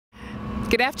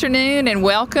Good afternoon and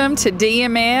welcome to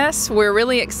DMS. We're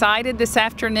really excited this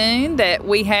afternoon that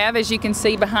we have, as you can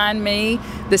see behind me,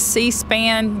 the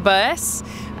C-SPAN bus.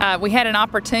 We had an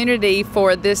opportunity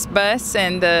for this bus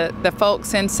and the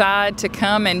folks inside to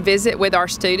come and visit with our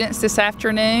students this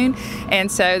afternoon, and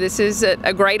so this is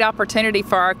a great opportunity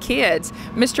for our kids.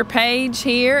 Mr. Page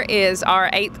here is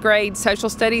our 8th grade social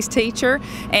studies teacher,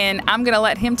 and I'm going to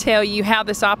let him tell you how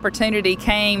this opportunity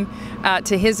came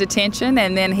to his attention,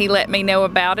 and then he let me know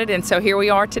about it, and so here we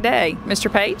are today.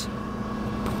 Mr. Page?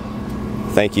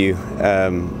 Thank you.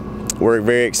 We're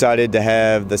very excited to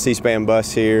have the C-SPAN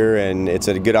bus here, and it's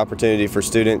a good opportunity for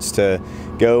students to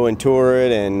go and tour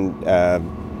it.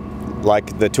 And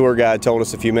like the tour guide told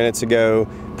us a few minutes ago,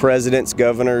 presidents,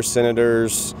 governors,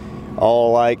 senators, all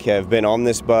alike have been on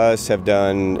this bus, have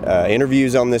done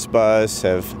interviews on this bus,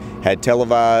 have had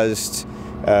televised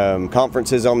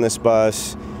conferences on this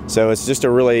bus. So it's just a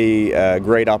really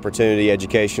great opportunity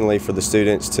educationally for the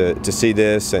students to see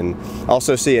this, and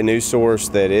also see a news source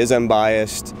that is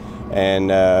unbiased and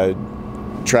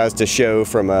tries to show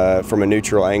from a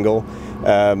neutral angle.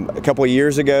 A couple of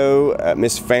years ago,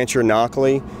 Miss Fancher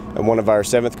Knockley, one of our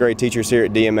 7th grade teachers here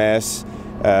at DMS,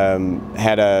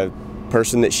 had a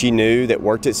person that she knew that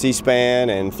worked at C-SPAN,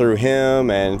 and through him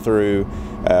and through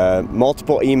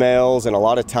multiple emails and a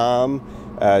lot of time,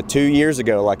 2 years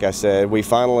ago, like I said, we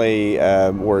finally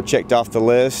were checked off the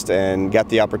list and got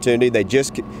the opportunity. They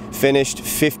just finished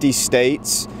 50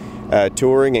 states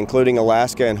touring, including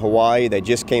Alaska and Hawaii. They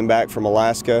just came back from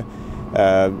Alaska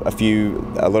a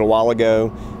little while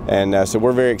ago, and so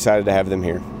we're very excited to have them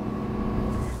here.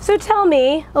 So tell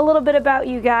me a little bit about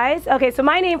you guys. Okay, so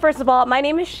first of all, my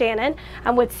name is Shannon.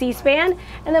 I'm with C-SPAN,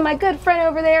 and then my good friend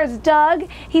over there is Doug.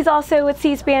 He's also with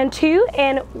C-SPAN too,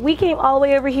 and we came all the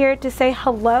way over here to say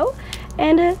hello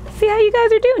and see how you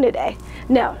guys are doing today.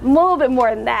 No, a little bit more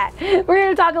than that. We're going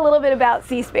to talk a little bit about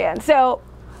C-SPAN. So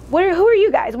who are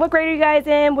you guys? What grade are you guys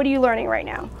in? What are you learning right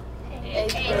now?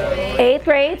 8th grade. 8th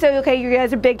grade. So okay, you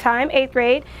guys are big time, 8th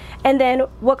grade. And then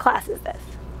what class is this?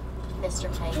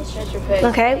 Mr. Page. Mr. Page.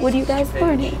 Okay, what are you guys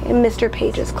learning in Mr.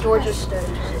 Page's class? Georgia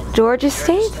State. Georgia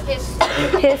State?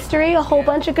 History, a whole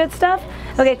bunch of good stuff?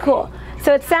 Okay, cool.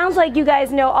 So it sounds like you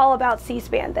guys know all about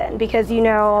C-SPAN then, because you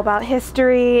know all about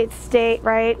history, state,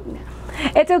 right?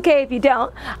 It's okay if you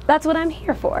don't. That's what I'm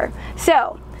here for.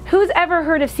 So, who's ever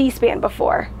heard of C-SPAN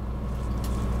before?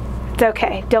 It's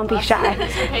okay, don't be shy.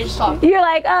 You're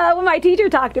like, well, my teacher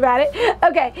talked about it.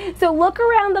 Okay, so look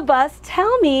around the bus.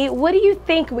 Tell me, what do you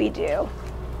think we do?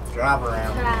 Drive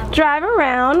around. Drive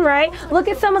around, right? Look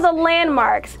at some of the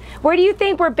landmarks. Where do you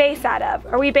think we're based out of?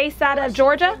 Are we based out of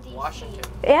Georgia? Washington.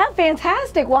 Yeah,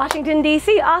 fantastic. Washington,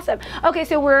 D.C. Awesome. Okay,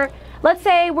 so let's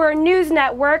say we're a news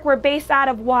network. We're based out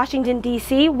of Washington,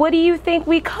 D.C. What do you think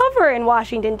we cover in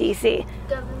Washington, D.C.?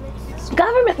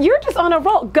 Government, you're just on a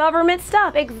roll. Government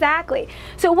stuff, exactly.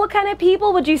 So what kind of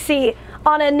people would you see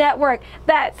on a network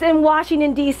that's in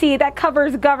Washington, D.C. that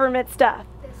covers government stuff?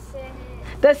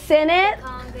 The Senate?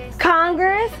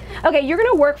 Congress? Okay, you're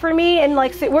gonna work for me, and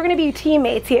we're gonna be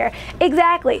teammates here.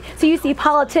 Exactly. So you see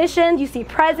politicians, you see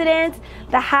presidents,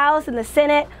 the House and the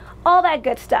Senate, all that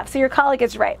good stuff. So your colleague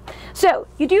is right. So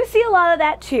you do see a lot of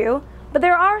that too, but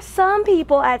there are some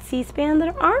people at C-SPAN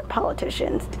that aren't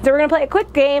politicians. So we're gonna play a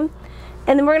quick game,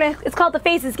 and then it's called the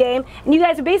Faces game, and you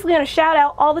guys are basically gonna shout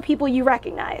out all the people you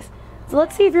recognize. So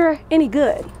let's see if you're any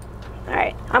good. All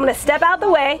right, I'm gonna step out the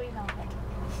way.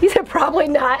 You said probably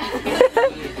not. All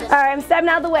right, I'm stepping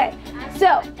out the way.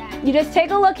 So you just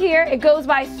take a look here. It goes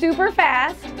by super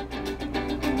fast.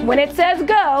 When it says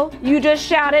go, you just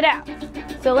shout it out.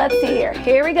 So let's see here.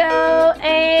 Here we go,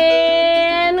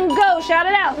 and go. Shout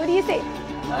it out. Who do you see?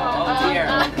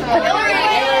 Hillary.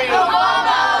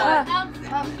 Obama.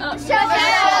 Yeah.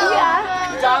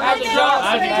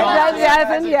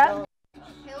 Yeah.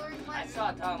 I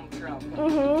saw Donald Trump.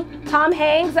 Tom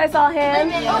Hanks, I saw him.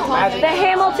 The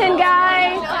Hamilton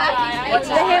guy.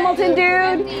 The Hamilton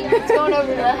dude. It's going over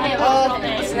to the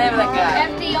Hamilton. What's the name of that guy?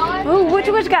 FDR. Ooh,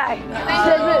 which guy?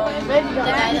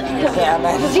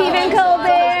 Stephen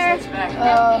Colbert.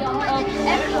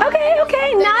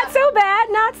 Okay, not so bad,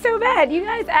 not so bad. You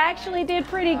guys actually did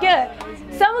pretty good.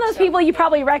 Some of those people you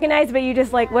probably recognize, but you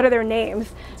just what are their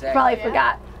names? Probably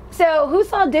forgot. So who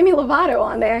saw Demi Lovato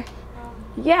on there?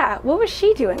 Yeah, what was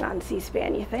she doing on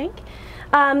C-SPAN, you think?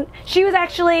 She was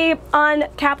actually on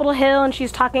Capitol Hill, and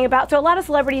she's talking about, so a lot of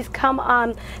celebrities come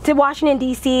to Washington,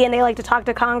 D.C., and they like to talk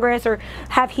to Congress or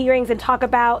have hearings and talk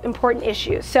about important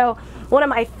issues. So one of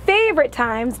my favorite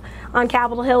times on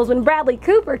Capitol Hill is when Bradley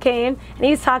Cooper came, and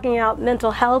he's talking about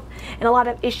mental health and a lot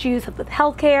of issues with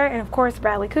healthcare. And of course,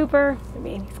 Bradley Cooper, I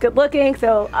mean, he's good looking,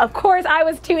 so of course I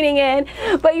was tuning in.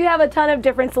 But you have a ton of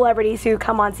different celebrities who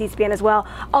come on C-SPAN as well,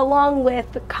 along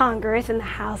with the Congress and the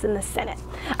House and the Senate.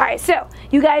 All right, so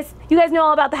you guys know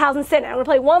all about the House and Senate. I'm gonna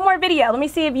play one more video. Let me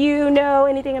see if you know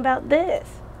anything about this.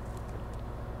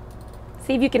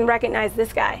 See if you can recognize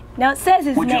this guy. Now it says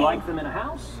his name. Would you like them in a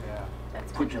house?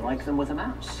 Would you like them with a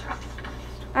mouse?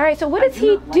 All right, so what is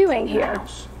he doing here?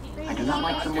 I do not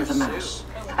like them with a mouse.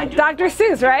 Dr.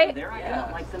 Seuss, right? I do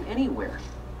not like them anywhere.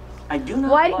 I do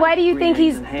not. Why do you think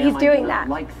he's doing that? I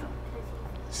like them.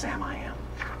 Sam, I am.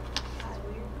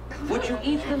 Would you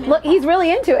eat them? Look, he's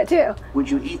really into it too.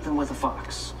 Would you eat them with a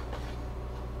fox?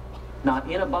 Not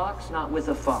in a box, not with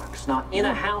a fox. Not in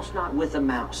a house, not with a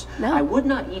mouse. No. I would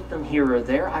not eat them here or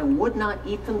there. I would not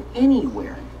eat them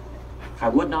anywhere. I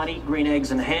would not eat green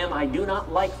eggs and ham. I do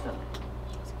not like them.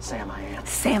 Sam, I am.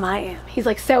 Sam, I am. He's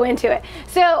like so into it.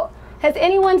 So, has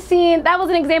anyone seen, that was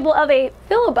an example of a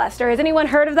filibuster. Has anyone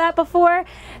heard of that before?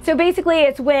 So basically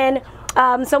it's when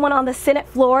someone on the Senate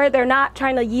floor, they're not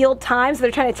trying to yield time, so they're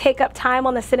trying to take up time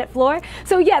on the Senate floor.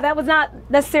 So yeah, that was not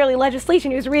necessarily legislation.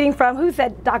 He was reading from, who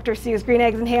said Dr. Seuss, Green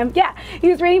Eggs and Ham? Yeah, he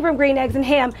was reading from Green Eggs and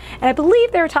Ham, and I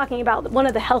believe they were talking about one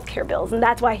of the healthcare bills, and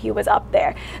that's why he was up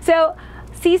there. So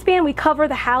C-SPAN, we cover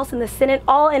the House and the Senate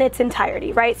all in its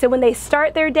entirety, right? So when they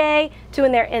start their day to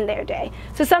when they're in their day.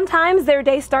 So sometimes their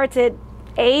day starts at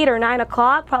 8 or 9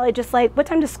 o'clock, probably just like, what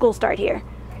time does school start here?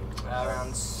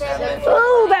 Around 7.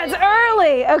 Oh, that's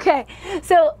early. Okay,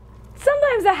 so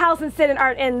sometimes the House and Senate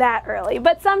aren't in that early,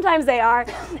 but sometimes they are.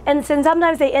 And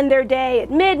sometimes they end their day at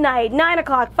midnight, 9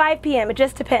 o'clock, 5 p.m. It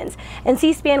just depends. And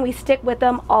C-SPAN, we stick with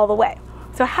them all the way.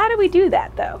 So how do we do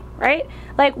that though, right?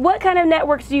 Like what kind of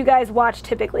networks do you guys watch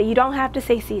typically? You don't have to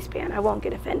say C-SPAN, I won't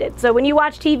get offended. So when you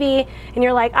watch TV and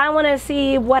you're like, I want to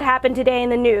see what happened today in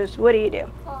the news, what do?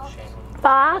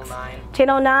 Fox?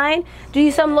 Channel 9? Do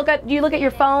you look at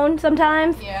your phone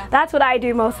sometimes? Yeah. That's what I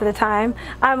do most of the time.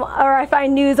 Or I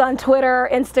find news on Twitter,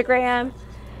 Instagram.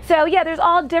 So yeah, there's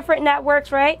all different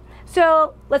networks, right?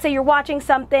 So let's say you're watching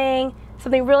something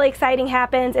really exciting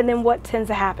happens, and then what tends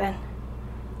to happen?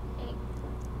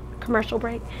 Commercial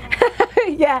break.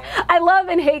 Yeah, I love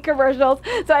and hate commercials.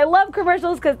 So I love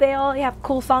commercials because they all have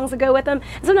cool songs that go with them.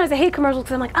 And sometimes I hate commercials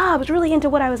because I'm like, I was really into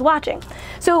what I was watching.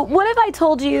 So what if I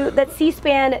told you that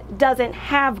C-SPAN doesn't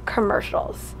have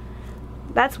commercials?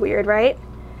 That's weird, right?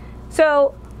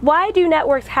 So why do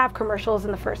networks have commercials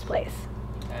in the first place?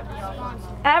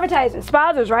 Advertising,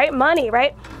 sponsors, right? Money,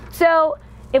 right? So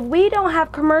if we don't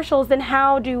have commercials, then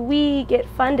how do we get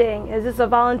funding? Is this a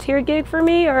volunteer gig for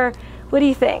me, or what do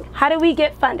you think? How do we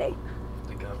get funding?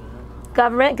 The government.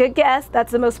 Government, good guess.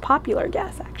 That's the most popular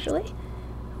guess, actually.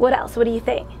 What else? What do you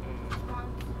think?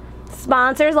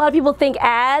 Sponsors. A lot of people think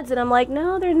ads, and I'm like,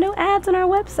 no, there's no ads on our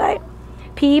website.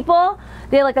 People,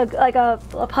 they're like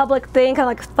a public thing, kind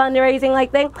of like fundraising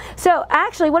like thing. So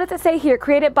actually, what does it say here?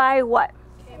 Created by what?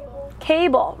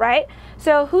 Cable, right?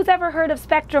 So who's ever heard of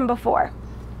Spectrum before?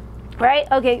 Right?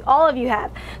 Okay, all of you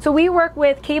have. So we work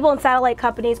with cable and satellite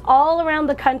companies all around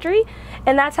the country,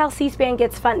 and that's how C-SPAN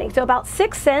gets funding. So about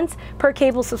 6 cents per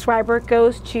cable subscriber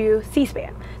goes to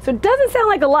C-SPAN. So it doesn't sound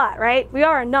like a lot, right? We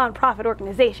are a nonprofit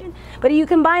organization, but you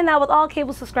combine that with all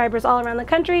cable subscribers all around the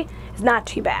country, it's not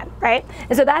too bad, right?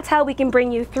 And so that's how we can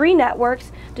bring you 3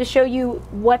 networks to show you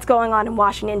what's going on in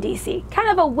Washington, D.C. Kind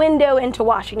of a window into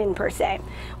Washington per se.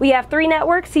 We have 3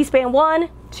 networks, C-SPAN 1,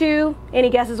 2, any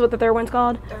guesses what the third one's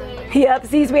called? 3. Yep,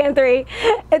 C-SPAN 3.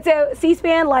 And so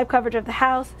C-SPAN, live coverage of the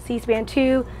House, C-SPAN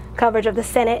 2, coverage of the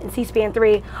Senate, and C-SPAN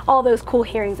 3, all those cool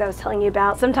hearings I was telling you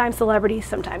about, sometimes celebrities,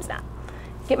 sometimes not.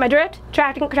 Get my drift?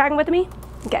 Tracking with me?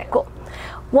 Okay, cool.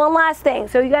 One last thing.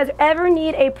 So you guys ever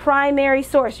need a primary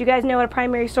source? You guys know what a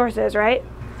primary source is, right?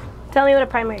 Tell me what a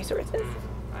primary source is.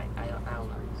 I don't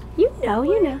know.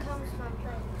 You know.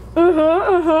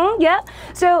 Yep.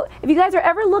 So if you guys are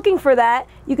ever looking for that,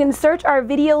 you can search our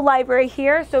video library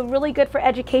here. So really good for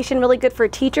education, really good for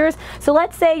teachers. So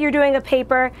let's say you're doing a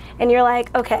paper and you're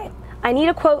like, okay, I need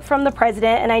a quote from the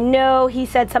president, and I know he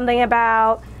said something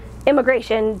about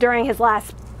immigration during his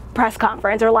last press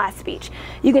conference or last speech.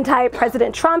 You can type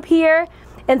President Trump here,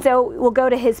 and so we'll go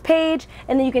to his page,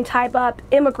 and then you can type up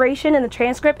immigration in the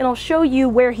transcript, and it'll show you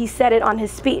where he said it on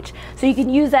his speech. So you can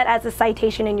use that as a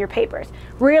citation in your papers.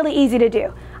 Really easy to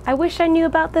do. I wish I knew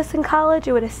about this in college.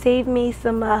 It would have saved me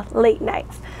some late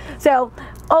nights. So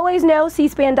always know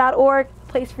cspan.org,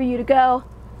 place for you to go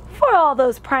for all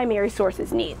those primary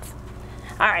sources needs.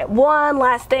 All right, one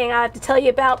last thing I have to tell you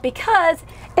about because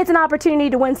it's an opportunity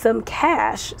to win some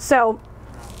cash. So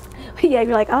yeah,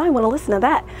 you're like, oh, I want to listen to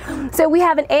that. So we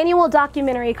have an annual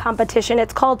documentary competition.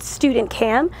 It's called Student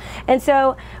Cam. And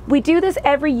so we do this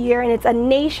every year, and it's a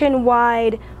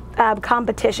nationwide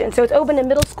competition. So it's open to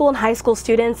middle school and high school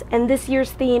students. And this year's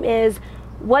theme is,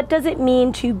 what does it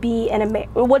mean to be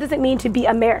what does it mean to be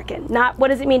American? Not what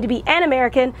does it mean to be an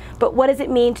American, but what does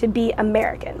it mean to be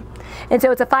American? And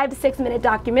so it's a 5 to 6 minute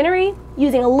documentary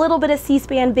using a little bit of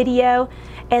C-SPAN video,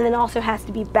 and then also has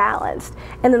to be balanced.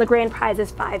 And then the grand prize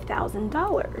is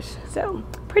 $5,000. So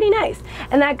pretty nice.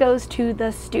 And that goes to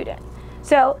the student.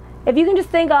 So if you can just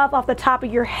think off the top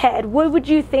of your head, what would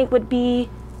you think would be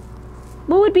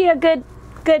a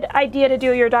good idea to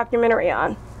do your documentary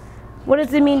on? What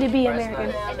does it mean to be American?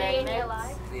 A day in your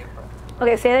life.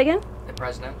 Okay, say that again. The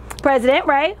president. President,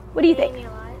 right? What do you think? A day in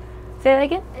your life. Say that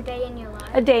again. A day in your life.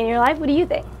 A day in your life. What do you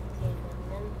think?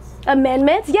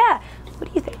 Amendments, yeah. What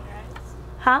do you think?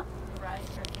 Huh?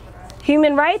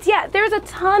 Human rights? Yeah, there's a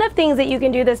ton of things that you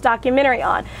can do this documentary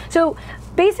on. So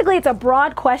basically it's a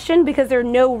broad question because there are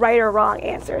no right or wrong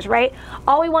answers, right?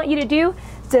 All we want you to do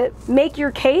to make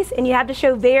your case, and you have to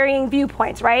show varying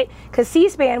viewpoints, right? Because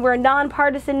C-SPAN, we're a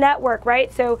nonpartisan network, right?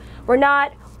 So we're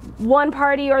not one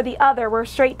party or the other, we're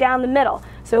straight down the middle.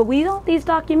 So we want these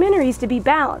documentaries to be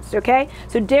balanced, okay?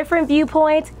 So different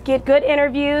viewpoints, get good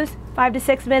interviews, 5 to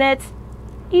 6 minutes,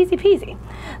 easy peasy.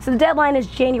 So the deadline is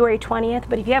January 20th,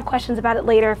 but if you have questions about it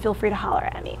later, feel free to holler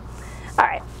at me. All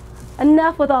right,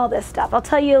 enough with all this stuff. I'll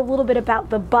tell you a little bit about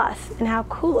the bus and how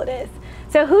cool it is.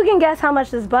 So who can guess how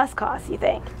much this bus costs, you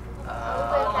think?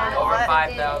 Over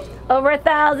 5,000. Over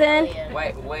 1,000?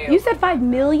 Way You said 5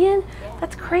 million?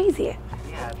 That's crazy.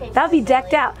 That would be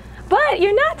decked out. But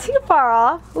you're not too far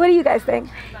off. What do you guys think?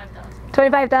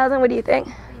 25,000? What do you think?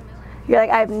 You're like,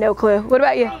 I have no clue. What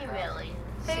about you?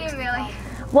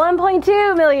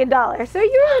 $1.2 million. So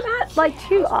you're not like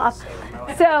too off.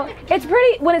 So it's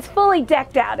pretty, when it's fully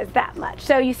decked out, it's that much.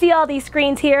 So you see all these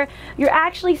screens here. You're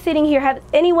actually sitting here. Have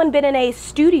anyone been in a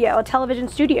studio, a television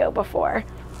studio before?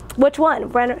 Which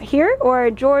one? Here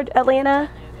or George, Atlanta?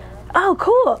 Oh,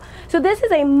 cool. So this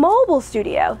is a mobile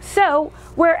studio. So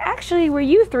where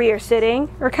you three are sitting,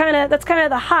 or that's kind of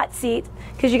the hot seat,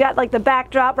 because you got like the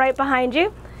backdrop right behind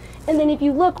you. And then if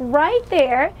you look right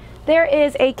there, there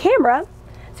is a camera.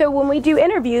 So when we do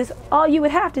interviews, all you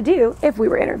would have to do, if we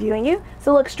were interviewing you,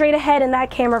 so look straight ahead in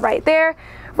that camera right there.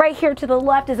 Right here to the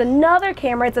left is another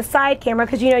camera. It's a side camera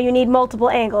because you need multiple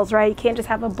angles, right? You can't just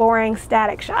have a boring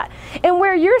static shot. And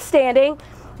where you're standing,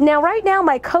 now right now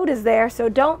my coat is there, so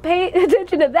don't pay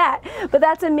attention to that, but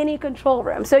that's a mini control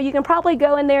room. So you can probably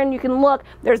go in there and you can look.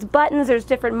 There's buttons, there's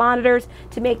different monitors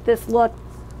to make this look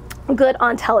good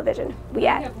on television. We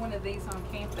have one of these on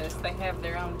campus. They have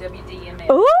their own WDMS.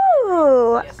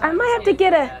 Ooh, I might have to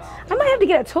get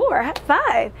a tour. High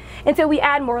five. And so we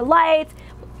add more lights.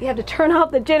 You have to turn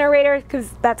off the generator because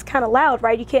that's kind of loud,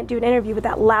 right? You can't do an interview with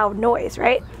that loud noise,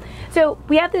 right? So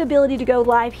we have the ability to go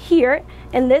live here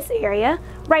in this area.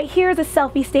 Right here is a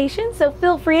selfie station, so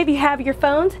feel free, if you have your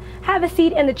phones, have a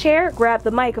seat in the chair, grab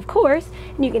the mic of course,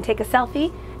 and you can take a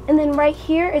selfie. And then right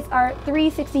here is our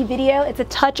 360 video. It's a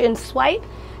touch and swipe.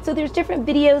 So there's different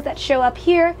videos that show up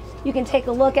here you can take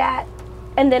a look at.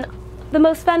 And then the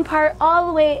most fun part, all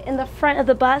the way in the front of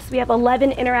the bus, we have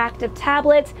 11 interactive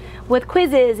tablets with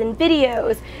quizzes and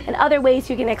videos and other ways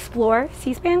you can explore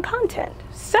C-SPAN content.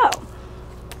 So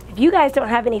if you guys don't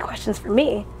have any questions for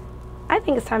me, I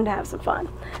think it's time to have some fun.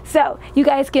 So you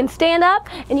guys can stand up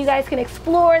and you guys can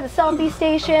explore the selfie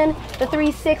station, the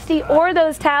 360, or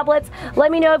those tablets. Let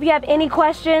me know if you have any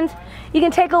questions. You can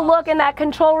take a look in that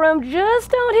control room. Just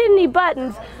don't hit any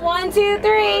buttons. 1, 2,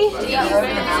 3.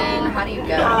 How do you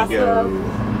go?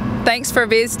 Awesome. Thanks for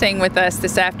visiting with us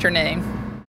this afternoon.